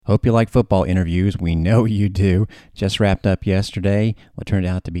Hope you like football interviews. We know you do. Just wrapped up yesterday what turned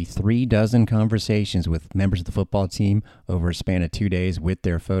out to be 36 conversations with members of the football team over a span of 2 days with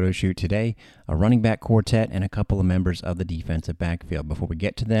their photo shoot today, a running back quartet, and a couple of members of the defensive backfield. Before we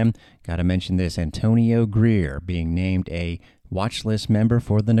get to them, got to mention this: Antonio Greer being named a watch list member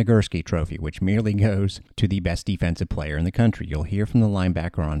for the Nagurski Trophy, which merely goes to the best defensive player in the country. You'll hear from the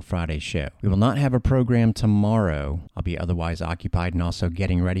linebacker on Friday's show. We will not have a program tomorrow. I'll be otherwise occupied and also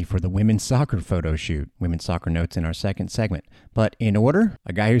getting ready for the women's soccer photo shoot. Women's soccer notes in our second segment. But in order,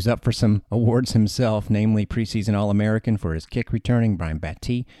 a guy who's up for some awards himself, namely preseason All-American for his kick returning, Brian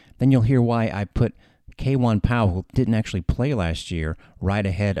Battie. Then you'll hear why I put K'Wan Powell, who didn't actually play last year, right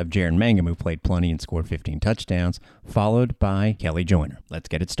ahead of Jaren Mangum, who played plenty and scored 15 touchdowns, followed by Kelly Joyner. Let's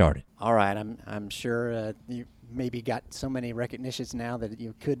get it started. All right, I'm sure you maybe got so many recognitions now that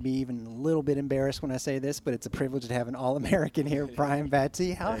you could be even a little bit embarrassed when I say this, but it's a privilege to have an All-American here, Brian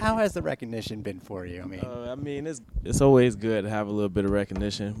Battie. How has the recognition been for you? I mean, it's always good to have a little bit of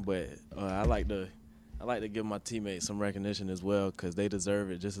recognition, but I like to give my teammates some recognition as well because they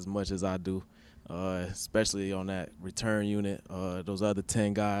deserve it just as much as I do. Especially on that return unit. Those other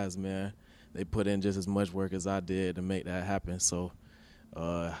 10 guys, man, they put in just as much work as I did to make that happen. So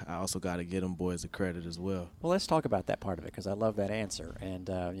I also got to give them boys the credit as well. Well, let's talk about that part of it because I love that answer. And,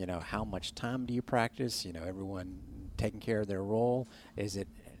 how much time do you practice? Everyone taking care of their role. Is it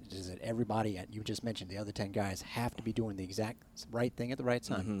everybody, you just mentioned the other 10 guys, have to be doing the exact right thing at the right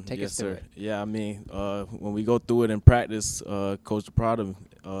time? Mm-hmm. Take us through it. Yeah, I mean, when we go through it in practice, Coach Prada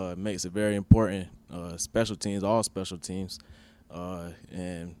makes it very important, special teams, all special teams.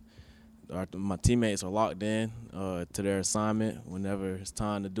 And my teammates are locked in to their assignment. Whenever it's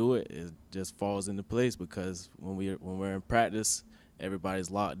time to do it, it just falls into place because when we're in practice, everybody's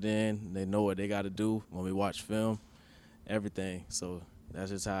locked in. They know what they got to do. When we watch film, everything. So that's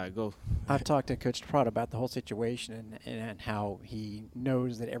just how it goes. I've talked to Coach Prada about the whole situation and how he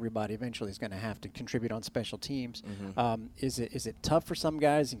knows that everybody eventually is going to have to contribute on special teams. Mm-hmm. Is it tough for some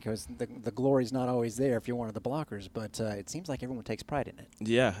guys because the glory's not always there if you're one of the blockers, but it seems like everyone takes pride in it.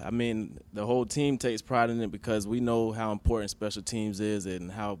 Yeah, I mean, the whole team takes pride in it because we know how important special teams is and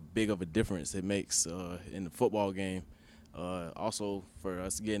how big of a difference it makes in the football game. Also, for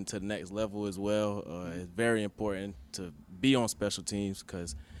us getting to the next level as well, it's very important to be on special teams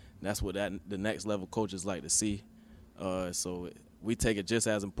because that's what the next level coaches like to see. So we take it just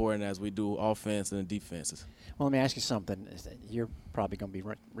as important as we do offense and defenses. Well, let me ask you something. You're probably going to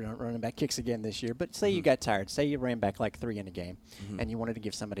be running back kicks again this year, but say you got tired. Say you ran back like 3 in a game, and you wanted to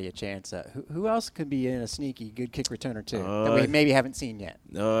give somebody a chance. Who else could be in a sneaky good kick returner too that we maybe haven't seen yet?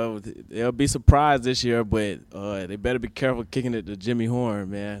 They'll be surprised this year, but they better be careful kicking it to Jimmy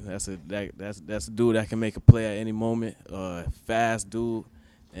Horn, man. That's a dude that can make a play at any moment. Fast dude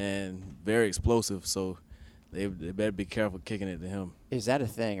and very explosive. So they better be careful kicking it to him. Is that a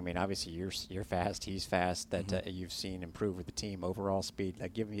thing? I mean, obviously you're fast, he's fast. That you've seen improve with the team overall speed.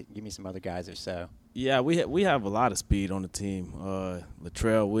 Like, give me some other guys or so. Yeah, we have a lot of speed on the team.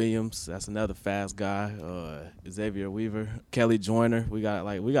 Latrell Williams, that's another fast guy. Xavier Weaver, Kelly Joyner. We got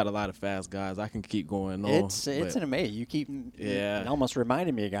a lot of fast guys. I can keep going on. It's an amazing. You keep almost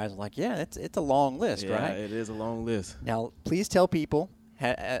reminding me of guys. Like, it's a long list, right? Yeah, it is a long list. Now, please tell people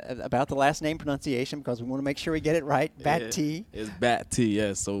about the last name pronunciation because we want to make sure we get it right. Battie. It's Battie,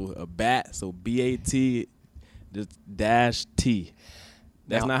 yes. So a bat, so B-A-T, just dash T.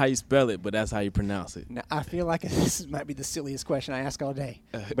 That's not how you spell it, but that's how you pronounce it. Now, I feel like this might be the silliest question I ask all day.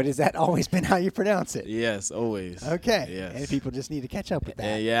 But has that always been how you pronounce it? Yes, always. Okay. Yes. And people just need to catch up with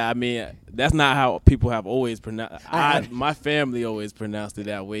that. Yeah, I mean, that's not how people have always pronounced it. My family always pronounced it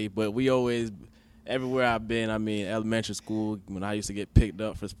that way, but we always – everywhere I've been, I mean, elementary school, when I used to get picked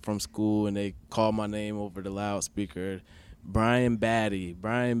up from school and they called my name over the loudspeaker, Brian Battie.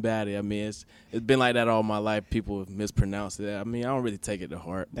 I mean, it's been like that all my life. People mispronounce it. I mean, I don't really take it to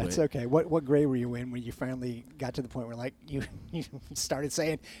heart. That's okay. What grade were you in when you finally got to the point where, like, you started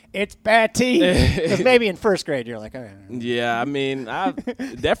saying, it's Battie? Because maybe in first grade you're like, oh. Yeah, I mean, I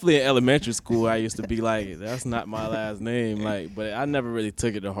definitely in elementary school I used to be like, that's not my last name. Like, but I never really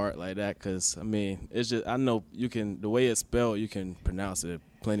took it to heart like that because, I mean, it's just, I know the way it's spelled, you can pronounce it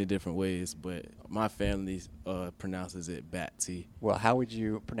plenty different ways, but my family pronounces it Battie. Well, how would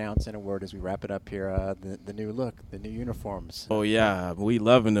you pronounce in a word as we wrap it up here, the new look, the new uniforms? Oh, yeah. We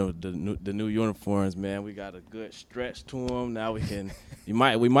loving the new uniforms, man. We got a good stretch to them. Now we can we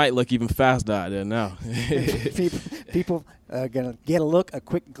might look even faster out there now. People going to get a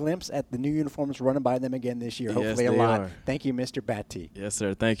quick glimpse at the new uniforms running by them again this year, hopefully a lot. Thank you, Mr. Battie. Yes,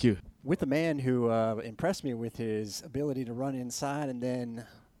 sir. Thank you. With a man who impressed me with his ability to run inside and then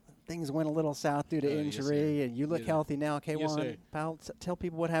things went a little south due to injury, yes, and you look healthy now. K1, yes, Powell, tell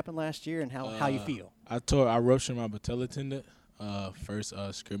people what happened last year and how you feel. I ruptured my patella tendon first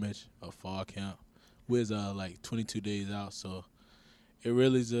scrimmage of fall camp. We was like 22 days out, so it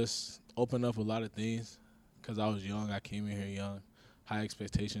really just opened up a lot of things because I was young. I came in here young, high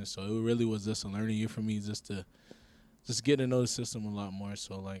expectations, so it really was just a learning year for me just to get to know the system a lot more.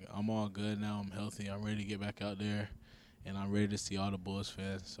 So, like, I'm all good now. I'm healthy. I'm ready to get back out there, and I'm ready to see all the Bulls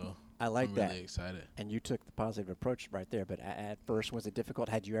fans. So I'm really excited. And you took the positive approach right there. But at first, was it difficult?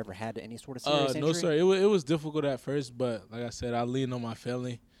 Had you ever had any sort of serious injury? No, sir. It was difficult at first, but like I said, I leaned on my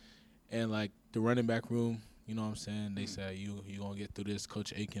family and, like, the running back room. You know what I'm saying? They said, you going to get through this.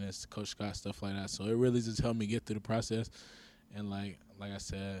 Coach Aiken, Coach Scott, stuff like that. So it really just helped me get through the process. And, like I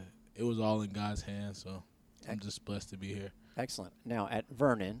said, it was all in God's hands. So I'm just blessed to be here. Excellent. Now, at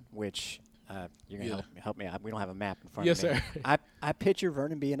Vernon, which you're going to help me out. We don't have a map in front of me. Yes, sir. I picture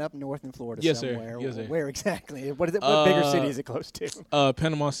Vernon being up north in Florida somewhere. Yes, sir. Where exactly? What bigger city is it close to?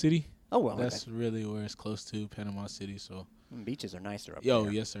 Panama City. Oh, well. That's really where it's close to, Panama City. So beaches are nicer up there.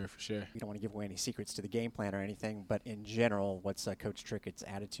 Yes, sir, for sure. You don't want to give away any secrets to the game plan or anything, but in general, what's Coach Trickett's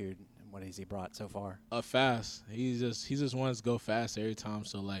attitude and what has he brought so far? Fast. He just wants to go fast every time.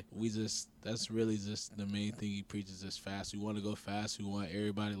 So, like, that's really just the main thing he preaches is fast. We want to go fast. We want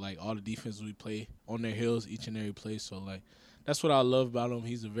everybody, like, all the defenses we play on their heels each and every play. So, like, that's what I love about him.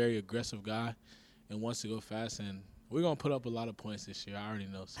 He's a very aggressive guy and wants to go fast, and we're going to put up a lot of points this year. I already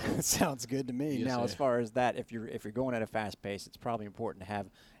know. So. Sounds good to me. Yes, now, sir. As far as that, if you're going at a fast pace, it's probably important to have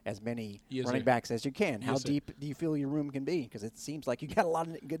as many running sir. backs as you can. Yes, How sir. deep do you feel your room can be? Because it seems like you got a lot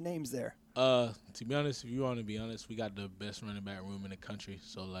of good names there. To be honest, if you want to be honest, we got the best running back room in the country.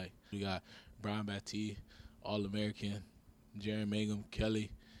 So, like, we got Brian Battie, All-American, Jaron Mangum, Kelly,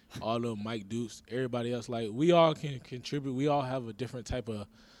 all of them, Mike Dukes, everybody else. Like, we all can contribute. We all have a different type of,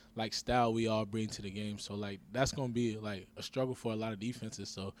 like, style we all bring to the game. So, like, that's going to be, like, a struggle for a lot of defenses.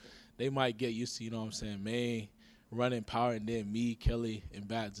 So, they might get used to, you know what I'm saying, Maine running power, and then me, Kelly, and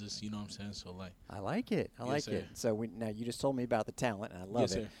Bat just, you know what I'm saying. So, like. I like it. I like it. So, now you just told me about the talent, and I love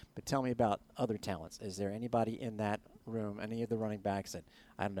Yes, it. Sir. But tell me about other talents. Is there anybody in that room, any of the running backs that,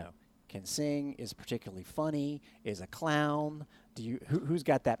 I don't know, can sing, is particularly funny, is a clown? Who's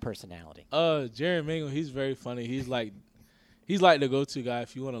got that personality? Jaron Mangum, he's very funny. He's like the go-to guy.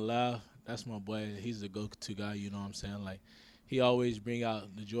 If you want to laugh, that's my boy. He's the go-to guy, you know what I'm saying? Like, he always bring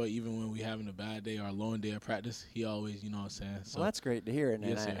out the joy even when we having a bad day or a long day of practice. He always, you know what I'm saying? So, well, that's great to hear. And,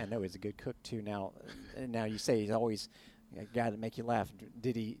 yes, I know he's a good cook, too. Now you say he's always a guy to make you laugh.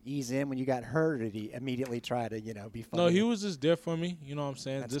 Did he ease in when you got hurt, or did he immediately try to, be funny? No, he was just there for me, you know what I'm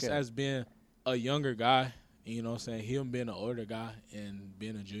saying? That's just good. as being a younger guy, you know what I'm saying? Him being an older guy and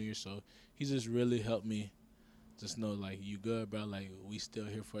being a junior. So, he just really helped me just know, like, you good, bro. Like, we still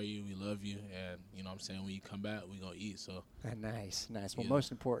here for you. We love you. And, you know what I'm saying, when you come back, we going to eat. So Nice. Well, yeah.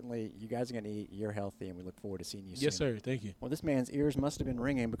 Most importantly, you guys are going to eat. You're healthy, and we look forward to seeing you soon. Yes, sir. Thank you. Well, this man's ears must have been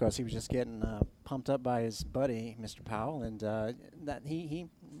ringing because he was just getting pumped up by his buddy, Mr. Powell, and that he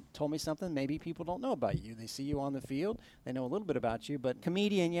told me something maybe people don't know about you. They see you on the field. They know a little bit about you, but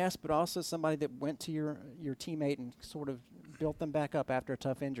comedian, yes, but also somebody that went to your teammate and sort of built them back up after a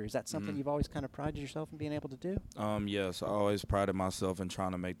tough injury. Is that something you've always kind of prided yourself in being able to do? Yes, I always prided myself in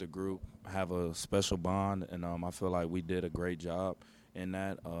trying to make the group have a special bond, and I feel like we did a great job in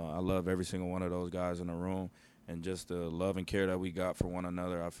that. I love every single one of those guys in the room, and just the love and care that we got for one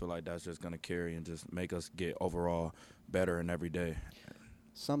another, I feel like that's just going to carry and just make us get overall better in every day.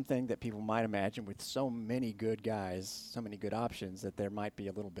 Something that people might imagine with so many good guys, so many good options, that there might be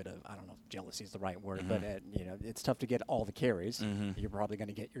a little bit of, I don't know if jealousy is the right word, but it's tough to get all the carries. You're probably going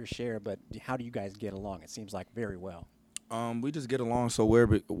to get your share, but how do you guys get along? It seems like very well. We just get along so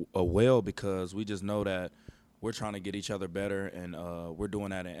well because we just know that we're trying to get each other better, and we're doing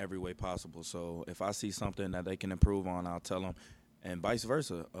that in every way possible. So if I see something that they can improve on, I'll tell them. And vice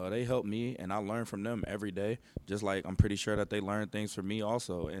versa. They help me, and I learn from them every day, just like I'm pretty sure that they learn things from me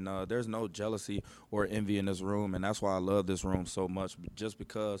also. And there's no jealousy or envy in this room, and that's why I love this room so much, just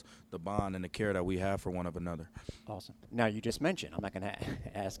because the bond and the care that we have for one another. Awesome. Now, you just mentioned, I'm not going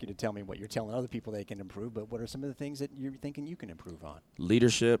to ask you to tell me what you're telling other people they can improve, but what are some of the things that you're thinking you can improve on?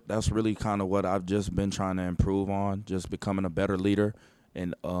 Leadership, that's really kind of what I've just been trying to improve on, just becoming a better leader.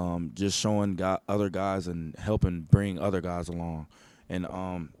 And just showing other guys and helping bring other guys along. And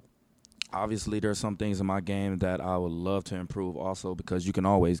Obviously, there's some things in my game that I would love to improve also because you can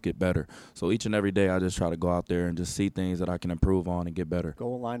always get better. So each and every day I just try to go out there and just see things that I can improve on and get better.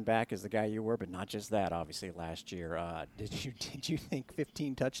 Goal line back is the guy you were, but not just that, obviously, last year. Did you think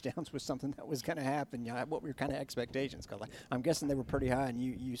 15 touchdowns was something that was going to happen? What were your kind of expectations? Because I'm guessing they were pretty high, and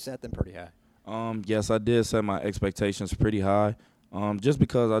you set them pretty high. Yes, I did set my expectations pretty high just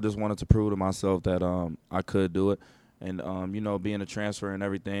because I just wanted to prove to myself that I could do it. And, being a transfer and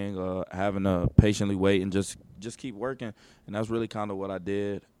everything, having to patiently wait and just keep working. And that's really kind of what I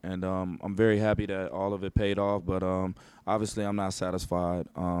did. And I'm very happy that all of it paid off. But obviously I'm not satisfied.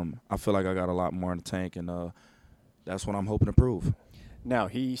 I feel like I got a lot more in the tank, and that's what I'm hoping to prove. Now,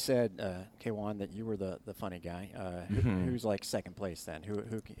 he said, K1, that you were the funny guy. Who's like second place then? Who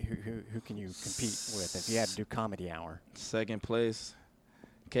can you compete with if you had to do comedy hour? Second place.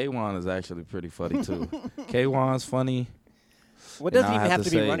 K1 is actually pretty funny, too. K1's funny. Well, it doesn't even have to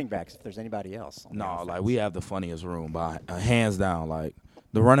be running backs if there's anybody else. No, like, we have the funniest room by hands down. Like,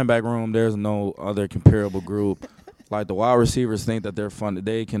 the running back room, there's no other comparable group. Like, the wide receivers think that they're funny.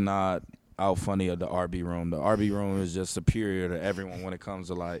 They cannot out-funny the RB room. The RB room is just superior to everyone when it comes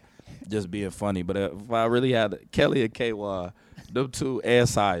to, like, just being funny. But if I really had Kelly and K1, them two, and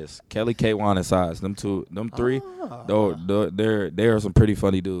Sias, Kelly, K1, and Sias, them three, they are some pretty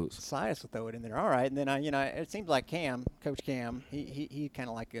funny dudes. Sias will throw it in there. All right, and then it seems like Coach Cam, he kind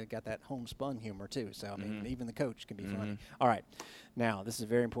of like got that homespun humor too. So I mean, even the coach can be funny. All right, now this is a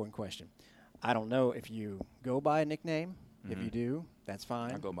very important question. I don't know if you go by a nickname. If you do, that's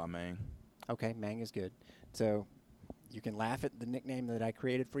fine. I go by Mang. Okay, Mang is good. So you can laugh at the nickname that I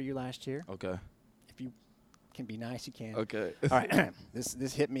created for you last year. Okay. If you can be nice, you can. Okay. All right.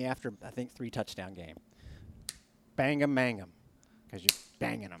 This hit me after, I think, 3 touchdown game. Bang 'em, mang 'em, because you're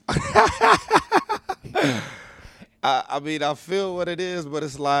banging them. I mean, I feel what it is, but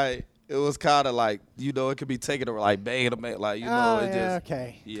it's like, it was kind of like, it could be taken over like banging them, like,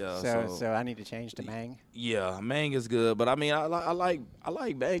 okay. Yeah. So I need to change to Mang? Yeah, Mang is good, but I mean, I like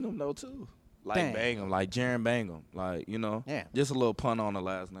Bangham though too. Like Bangham, like Jaron Bangham, like Yeah. Just a little pun on the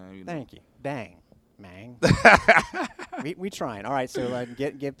last name. Thank you. Dang, Mang. we trying. All right, so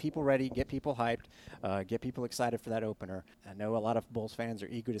get people ready, get people hyped, get people excited for that opener. I know a lot of Bulls fans are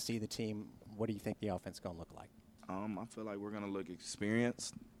eager to see the team. What do you think the offense is going to look like? I feel like we're gonna look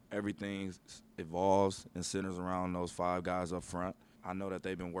experienced. Everything evolves and centers around those 5 guys up front. I know that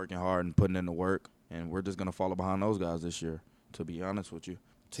they've been working hard and putting in the work, and we're just gonna follow behind those guys this year. To be honest with you,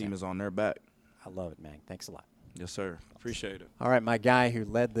 team is on their back. I love it, Mang. Thanks a lot. Yes, sir. Appreciate it. All right, my guy who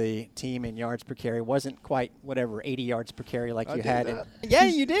led the team in yards per carry wasn't quite 80 yards per carry like you had. Yeah,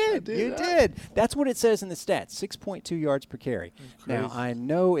 you did. You did. That's what it says in the stats, 6.2 yards per carry. Now, I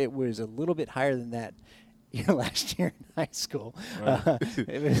know it was a little bit higher than that last year in high school. Right.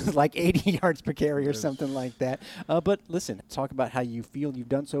 It was like 80 yards per carry or something like that. But listen, talk about how you feel you've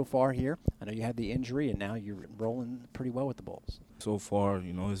done so far here. I know you had the injury, and now you're rolling pretty well with the Bulls. So far,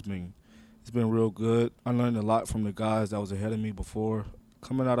 it's been real good. I learned a lot from the guys that was ahead of me before.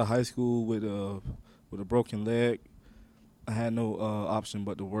 Coming out of high school with a broken leg, I had no option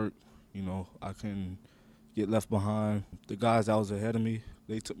but to work. I couldn't get left behind. The guys that was ahead of me,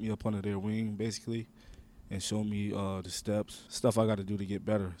 they took me up under their wing, basically, and showed me the steps, stuff I got to do to get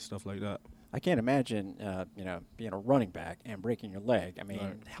better, stuff like that. I can't imagine, being a running back and breaking your leg. I mean,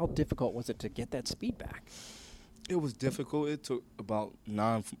 Right. How difficult was it to get that speed back? It was difficult. It took about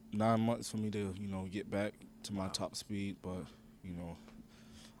 9 months for me to, get back to my top speed. But,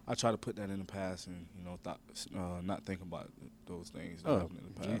 I try to put that in the past and, not think about those things that happened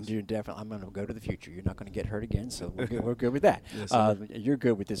in the past. You're definitely. I'm going to go to the future. You're not going to get hurt again, so we're good with that. Yes, you're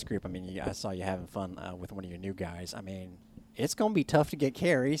good with this group. I mean, I saw you having fun with one of your new guys. I mean, it's going to be tough to get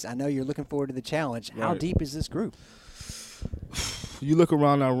carries. I know you're looking forward to the challenge. How Right. deep is this group? You look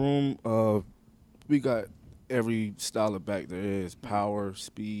around our room, we got every style of back there is: power,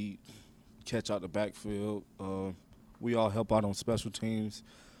 speed, catch out the backfield. We all help out on special teams.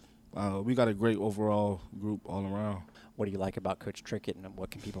 We got a great overall group all around. What do you like about Coach Trickett, and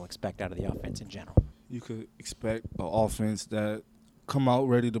what can people expect out of the offense in general? You could expect an offense that come out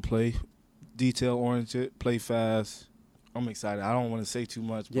ready to play, detail-oriented, play fast. I'm excited. I don't want to say too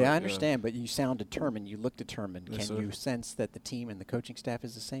much. Yeah, I understand, but you sound determined. You look determined. Yes, Can sir. you sense that the team and the coaching staff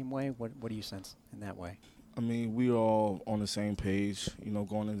is the same way? What do you sense in that way? I mean, we are all on the same page,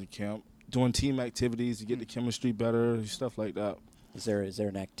 going into camp, doing team activities to get the chemistry better, stuff like that. Is there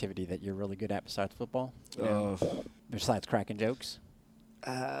an activity that you're really good at besides football? Besides cracking jokes?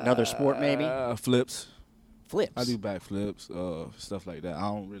 Another sport, maybe? Flips. Flips. I do backflips, stuff like that. I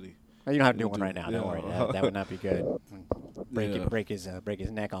don't really. Oh, you don't have to do one do- right now. Don't yeah. worry. That would not be good. break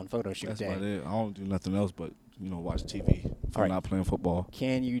his neck on photo shoot That's day. about it. I don't do nothing else but watch TV if I'm not playing football.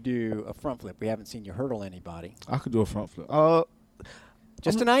 Can you do a front flip? We haven't seen you hurdle anybody. I could do a front flip.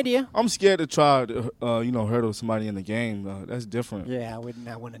 Just an idea. I'm scared to try to hurdle somebody in the game. That's different. Yeah, I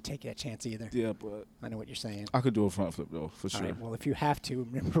wouldn't take that chance either. Yeah, but I know what you're saying. I could do a front flip though, for All sure. right, well, if you have to,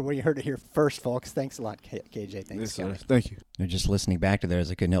 remember where you heard it here first, folks. Thanks a lot, KJ. Thanks, Yes, sir. guys. Thank you. Just listening back to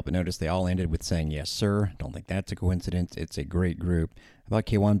theirs, I couldn't help but notice they all ended with saying, yes, sir. Don't think that's a coincidence. It's a great group. How about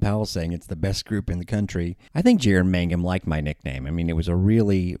K'Wan Powell saying it's the best group in the country? I think Jaron Mangum liked my nickname. I mean, it was a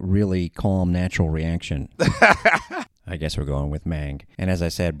really, really calm, natural reaction. I guess we're going with Mang. And as I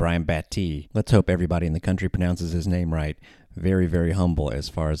said, Brian Battie. Let's hope everybody in the country pronounces his name right. Very, very humble as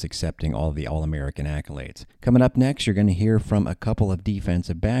far as accepting all the All-American accolades. Coming up next, you're going to hear from a couple of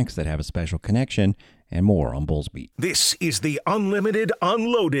defensive backs that have a special connection and more on Bulls Beat. This is the Unlimited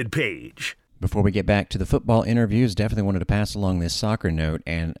Unloaded page. Before we get back to the football interviews, definitely wanted to pass along this soccer note,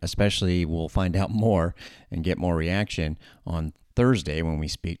 and especially we'll find out more and get more reaction on Thursday when we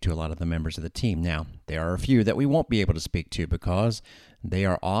speak to a lot of the members of the team. Now, there are a few that we won't be able to speak to because they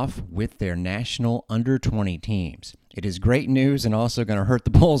are off with their national under-20 teams. It is great news and also going to hurt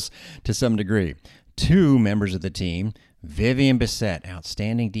the Bulls to some degree. Two members of the team, Vivian Bissett,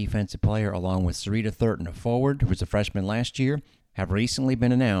 outstanding defensive player, along with Sarita Thurton, a forward who was a freshman last year, have recently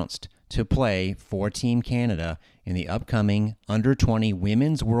been announced to play for Team Canada in the upcoming Under-20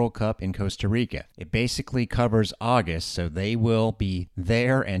 Women's World Cup in Costa Rica. It basically covers August, so they will be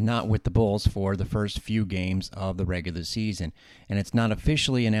there and not with the Bulls for the first few games of the regular season. And it's not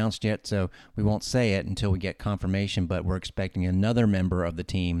officially announced yet, so we won't say it until we get confirmation, but we're expecting another member of the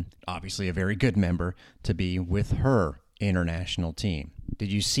team, obviously a very good member, to be with her international team. Did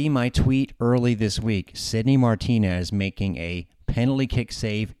you see my tweet early this week? Sydney Martinez making a penalty kick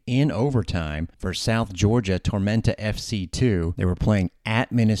save in overtime for South Georgia Tormenta FC2. They were playing at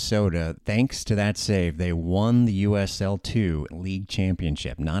Minnesota. Thanks to that save, they won the USL2 League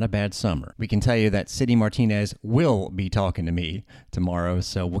Championship. Not a bad summer. We can tell you that Sydney Martinez will be talking to me tomorrow,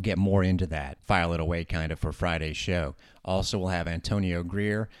 so we'll get more into that. File it away kind of for Friday's show. Also, we'll have Antonio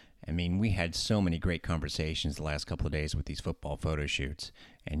Greer. I mean, we had so many great conversations the last couple of days with these football photo shoots,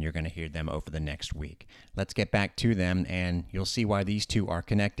 and you're going to hear them over the next week. Let's get back to them, and you'll see why these two are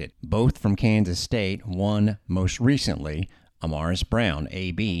connected. Both from Kansas State, one most recently, Amaris Brown,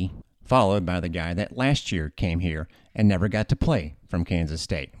 AB, followed by the guy that last year came here and never got to play from Kansas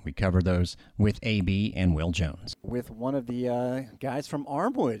State. We covered those with AB and Will Jones. With one of the guys from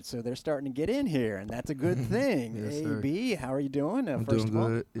Armwood, so they're starting to get in here, and that's a good thing. Yes, AB, how are you doing? I'm first doing of all?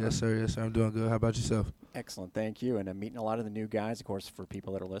 good. Yes, sir. Yes, sir. I'm doing good. How about yourself? Excellent, thank you. And I'm meeting a lot of the new guys. Of course, for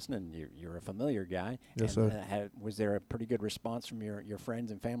people that are listening, you're a familiar guy. Yes, and, sir. Was there a pretty good response from your friends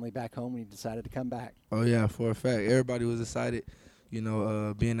and family back home when you decided to come back? Oh, yeah, for a fact. Everybody was excited, being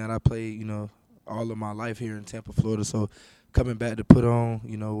that I played, all of my life here in Tampa, Florida. So coming back to put on,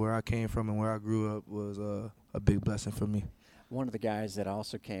 where I came from and where I grew up was a big blessing for me. One of the guys that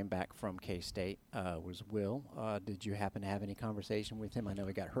also came back from K-State was Will. Did you happen to have any conversation with him? I know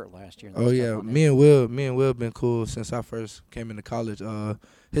he got hurt last year. Oh, yeah. Me and Will been cool since I first came into college.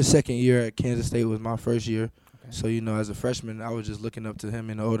 His second year at Kansas State was my first year. Okay. So, as a freshman, I was just looking up to him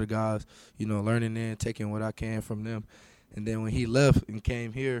and the older guys, learning and taking what I can from them. And then when he left and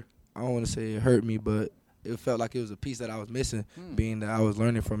came here, I don't want to say it hurt me, but it felt like it was a piece that I was missing, being that I was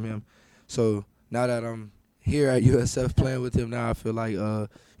learning from him. So now that I'm here at USF playing with him now, I feel like,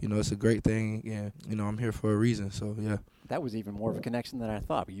 it's a great thing. And, I'm here for a reason. So, yeah. That was even more of a connection than I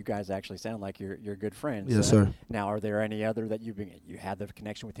thought. But you guys actually sound like you're good friends. Yes, sir. Now, are there any other that you had the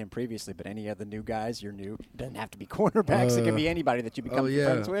connection with him previously, but any other new guys you're new? It doesn't have to be cornerbacks. It can be anybody that you become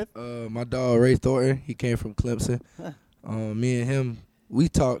friends with. My dog, Ray Thornton, he came from Clemson. Me and him, we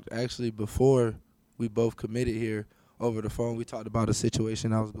talked actually before we both committed here over the phone. We talked about a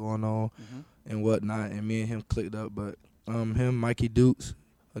situation that was going on and whatnot, and me and him clicked up. But him, Mikey Dukes,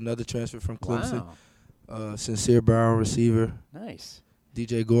 another transfer from Clemson. Wow. Sincere Brown, receiver. Nice.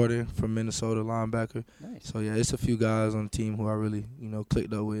 DJ Gordon from Minnesota, linebacker. Nice. So, yeah, it's a few guys on the team who I really,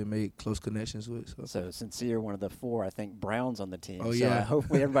 clicked up with and made close connections with. So Sincere, one of the 4, I think, Browns on the team. Oh, so yeah.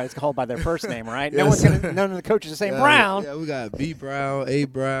 Hopefully everybody's called by their first name, right? Yes. None of the coaches are saying Brown. Yeah, we got B Brown, A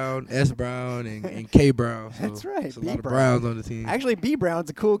Brown, S Brown, and K Brown. So That's right. There's a B lot of Brown. Browns on the team. Actually, B Brown's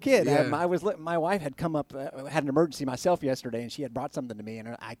a cool kid. Yeah. My wife had come up, had an emergency myself yesterday, and she had brought something to me,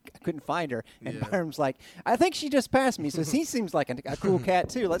 and I couldn't find her. And Byram's like, I think she just passed me. So he seems like a cool cat,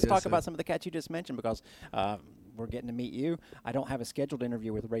 too. Let's talk about some of the cats you just mentioned because we're getting to meet you. I don't have a scheduled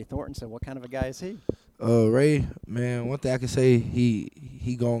interview with Ray Thornton, so what kind of a guy is he? Ray, man, one thing I can say,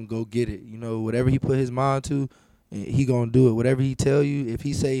 he gonna go get it. Whatever he put his mind to, and he gonna do it. Whatever he tell you, if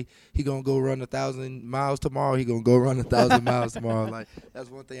he say he gonna go run 1,000 miles tomorrow, he gonna go run 1,000 miles tomorrow. Like, that's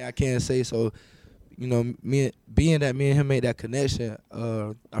one thing I can say. So, you know, being that me and him made that connection,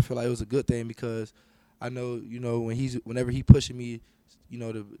 I feel like it was a good thing because I know, you know, whenever he pushing me, you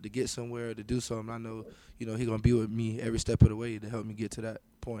know, to get somewhere, to do something, I know, you know, he gonna be with me every step of the way to help me get to that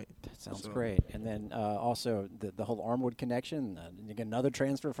point. That sounds great. And then also the whole Armwood connection. You get another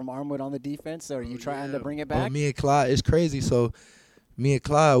transfer from Armwood on the defense. So are you trying to bring it back? Me and Clyde, it's crazy. So me and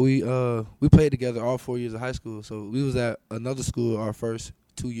Clyde, we played together all 4 years of high school. So we was at another school our first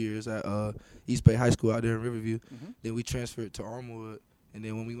 2 years at East Bay High School out there in Riverview. Then we transferred to Armwood. And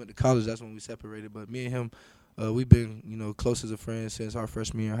then when we went to college, that's when we separated. But me and him, we've been, you know, close as a friend since our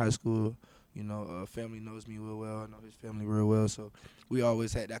freshman year in high school. You know, family knows me real well. I know his family real well. So we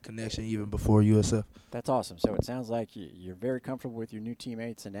always had that connection even before USF. That's awesome. So it sounds like you're very comfortable with your new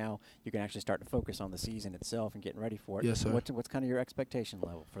teammates, and now you can actually start to focus on the season itself and getting ready for it. Yes, sir. What's kind of your expectation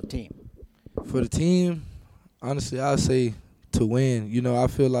level for the team? For the team, honestly, I'd say to win. You know, I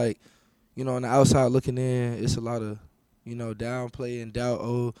feel like, you know, on the outside looking in, it's a lot of, you know, downplay and doubt.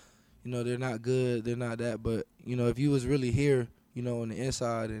 Oh, you know, they're not good, they're not that. But, you know, if you was really here, you know, on the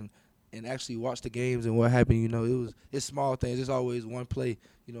inside and actually watch the games and what happened, you know, it's small things. It's always one play,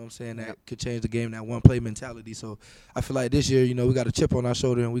 you know what I'm saying, that could change the game, that one play mentality. So I feel like this year, you know, we got a chip on our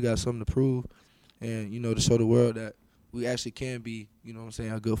shoulder and we got something to prove and, you know, to show the world that we actually can be, you know what I'm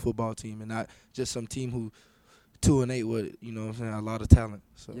saying, a good football team and not just some team who 2-8 with, you know what I'm saying, a lot of talent.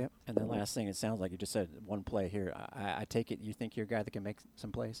 So. Yep. And then last thing, it sounds like you just said one play here. I take it you think you're a guy that can make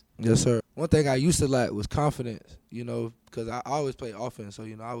some plays? Yes, sir. One thing I used to lack was confidence, you know, because I always played offense. So,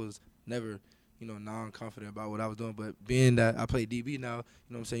 you know, I was never, you know, non-confident about what I was doing. But being that I play DB now, you know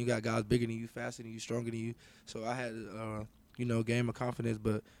what I'm saying, you got guys bigger than you, faster than you, stronger than you. So I had, you know, game of confidence.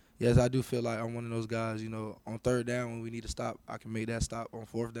 But, yes, I do feel like I'm one of those guys, you know, on third down when we need to stop, I can make that stop. On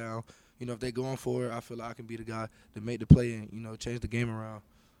fourth down, you know, if they're going for it, I feel like I can be the guy to make the play and, you know, change the game around.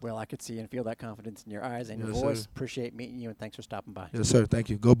 Well, I could see and feel that confidence in your eyes and your Yes, voice. sir. Appreciate meeting you, and thanks for stopping by. Yes, sir.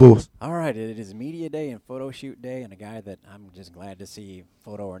 Thank you. Go Bulls. All right, it is media day and photo shoot day, and a guy that I'm just glad to see,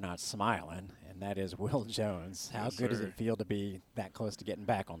 photo or not, smiling, and that is Will Jones. How Yes, good does sir. it feel to be that close to getting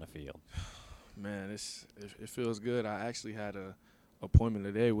back on the field? Man, it feels good. I actually had a appointment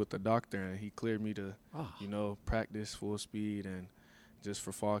today with the doctor, and he cleared me to, you know, practice full speed and just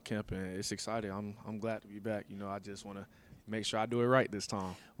for fall camp, and it's exciting. I'm glad to be back. You know, I just want to make sure I do it right this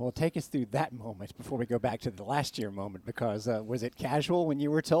time. Well, take us through that moment before we go back to the last year moment, because was it casual when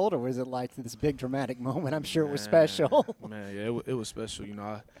you were told, or was it like this big dramatic moment? I'm sure it was special. Man, yeah, it was special. You know,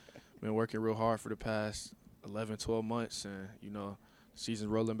 I've been working real hard for the past 11, 12 months, and, you know,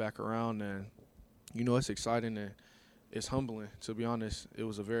 season's rolling back around, and, you know, it's exciting and it's humbling, to be honest. It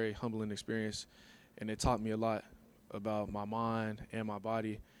was a very humbling experience, and it taught me a lot about my mind and my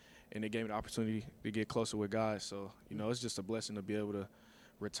body, and it gave me the opportunity to get closer with guys. So, you know, it's just a blessing to be able to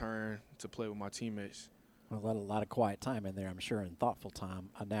return to play with my teammates. Well, a lot of quiet time in there, I'm sure, and thoughtful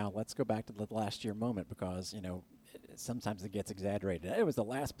time. Now let's go back to the last year moment, because, you know, sometimes it gets exaggerated. It was the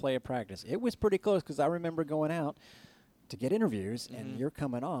last play of practice. It was pretty close, because I remember going out to get interviews, and you're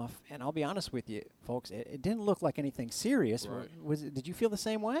coming off. And I'll be honest with you, folks, it didn't look like anything serious. Right. Did you feel the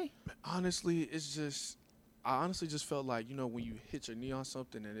same way? Honestly, I honestly just felt like, you know, when you hit your knee on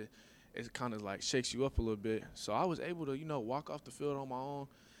something and it kind of like shakes you up a little bit. So I was able to, you know, walk off the field on my own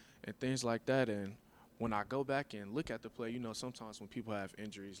and things like that. And when I go back and look at the play, you know, sometimes when people have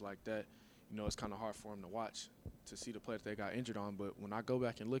injuries like that, you know, it's kind of hard for them to watch, to see the play that they got injured on. But when I go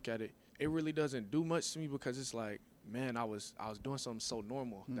back and look at it, it really doesn't do much to me, because it's like, man, I was doing something so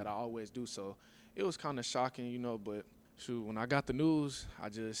normal that I always do. So it was kind of shocking, you know, but shoot, when I got the news, I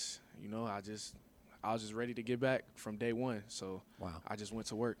was just ready to get back from day one. So I just went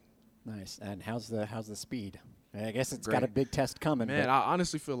to work. Nice. And how's the speed? I guess it's Great. got a big test coming. Man, I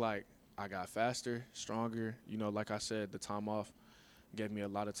honestly feel like I got faster, stronger. You know, like I said, the time off gave me a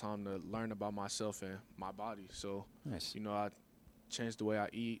lot of time to learn about myself and my body. So, nice. You know, I changed the way I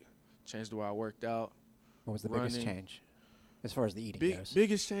eat, changed the way I worked out. What was the biggest change as far as the eating goes?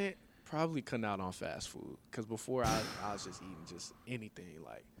 Biggest change? Probably cutting out on fast food. Because before I was just eating just anything,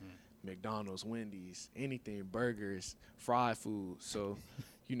 like McDonald's, Wendy's, anything, burgers, fried food. So,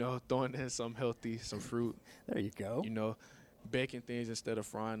 you know, throwing in some healthy, some fruit. There you go. You know, baking things instead of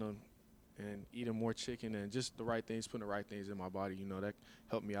frying them, and eating more chicken, and just the right things, putting the right things in my body. You know, that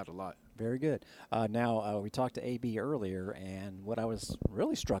helped me out a lot. Very good. Now, we talked to AB earlier, and what I was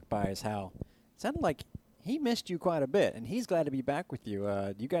really struck by is how it sounded like he missed you quite a bit, and he's glad to be back with you.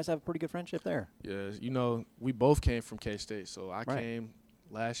 You guys have a pretty good friendship there. Yeah, you know, we both came from K-State, so I came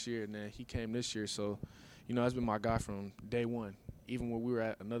last year, and then he came this year. So, that's been my guy from day one, even when we were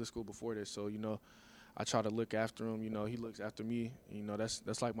at another school before this. So, I try to look after him. He looks after me.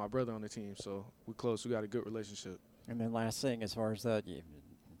 That's like my brother on the team. So we're close. We got a good relationship. And then last thing, as far as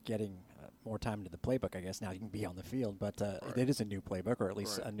getting more time into the playbook, I guess now you can be on the field, but it is a new playbook, or at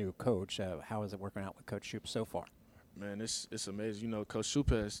least a new coach. How is it working out with Coach Shoop so far? Man, it's amazing. Coach Shoop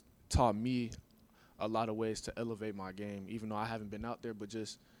has taught me a lot of ways to elevate my game, even though I haven't been out there, but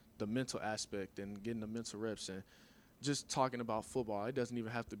just the mental aspect and getting the mental reps and just talking about football. It doesn't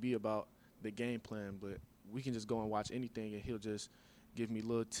even have to be about the game plan, but we can just go and watch anything, and he'll just give me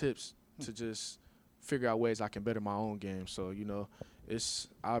little tips to just figure out ways I can better my own game. So,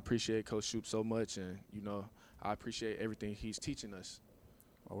 I appreciate Coach Shoop so much, and, I appreciate everything he's teaching us.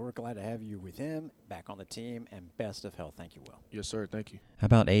 Well, we're glad to have you with him, back on the team, and best of health. Thank you, Will. Yes, sir. Thank you. How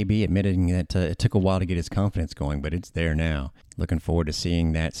about AB admitting that it took a while to get his confidence going, but it's there now. Looking forward to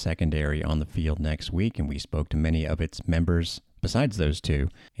seeing that secondary on the field next week, and we spoke to many of its members besides those two,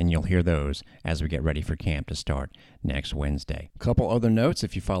 and you'll hear those as we get ready for camp to start next Wednesday. A couple other notes.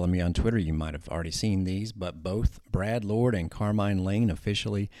 If you follow me on Twitter, you might have already seen these, but both Brad Lord and Carmine Lane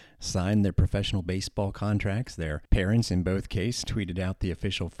officially signed their professional baseball contracts. Their parents, in both cases, tweeted out the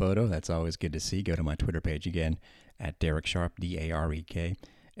official photo. That's always good to see. Go to my Twitter page again, at Derek Sharp, DAREK.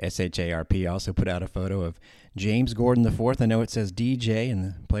 SHARP also put out a photo of James Gordon IV. I know it says DJ, and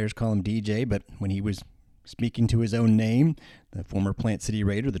the players call him DJ, but when he was speaking to his own name, the former Plant City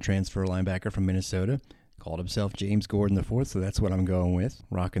Raider, the transfer linebacker from Minnesota, called himself James Gordon IV, so that's what I'm going with.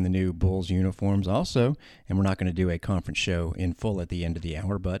 Rocking the new Bulls uniforms also, and we're not going to do a conference show in full at the end of the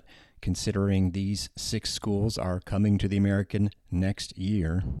hour, but considering these 6 schools are coming to the American next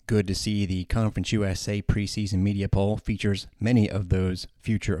year, good to see the Conference USA preseason media poll features many of those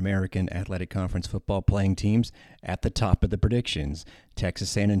future American Athletic Conference football playing teams at the top of the predictions.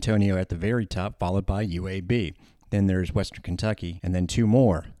 Texas San Antonio at the very top, followed by UAB. Then there's Western Kentucky, and then 2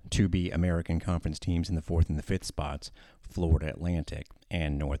 more to-be American Conference teams in the 4th and the 5th spots, Florida Atlantic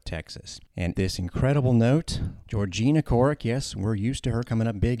and North Texas. And this incredible note, Georgina Corrick, yes, we're used to her coming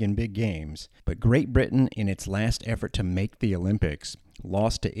up big in big games, but Great Britain, in its last effort to make the Olympics,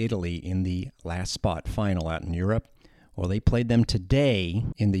 lost to Italy in the last spot final out in Europe. Well, they played them today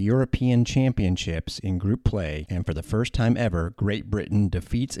in the European Championships in group play, and for the first time ever, Great Britain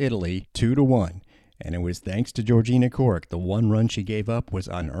defeats Italy 2-1. And it was thanks to Georgina Corrick. The one run she gave up was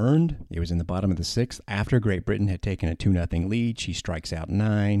unearned. It was in the bottom of the 6th after Great Britain had taken a 2-0 lead. She strikes out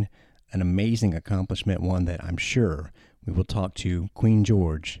 9. An amazing accomplishment, one that I'm sure we will talk to Queen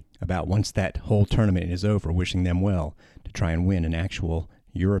George about once that whole tournament is over, wishing them well to try and win an actual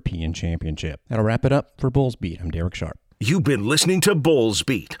European championship. That'll wrap it up for Bulls Beat. I'm Derek Sharp. You've been listening to Bulls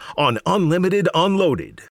Beat on Unlimited Unloaded.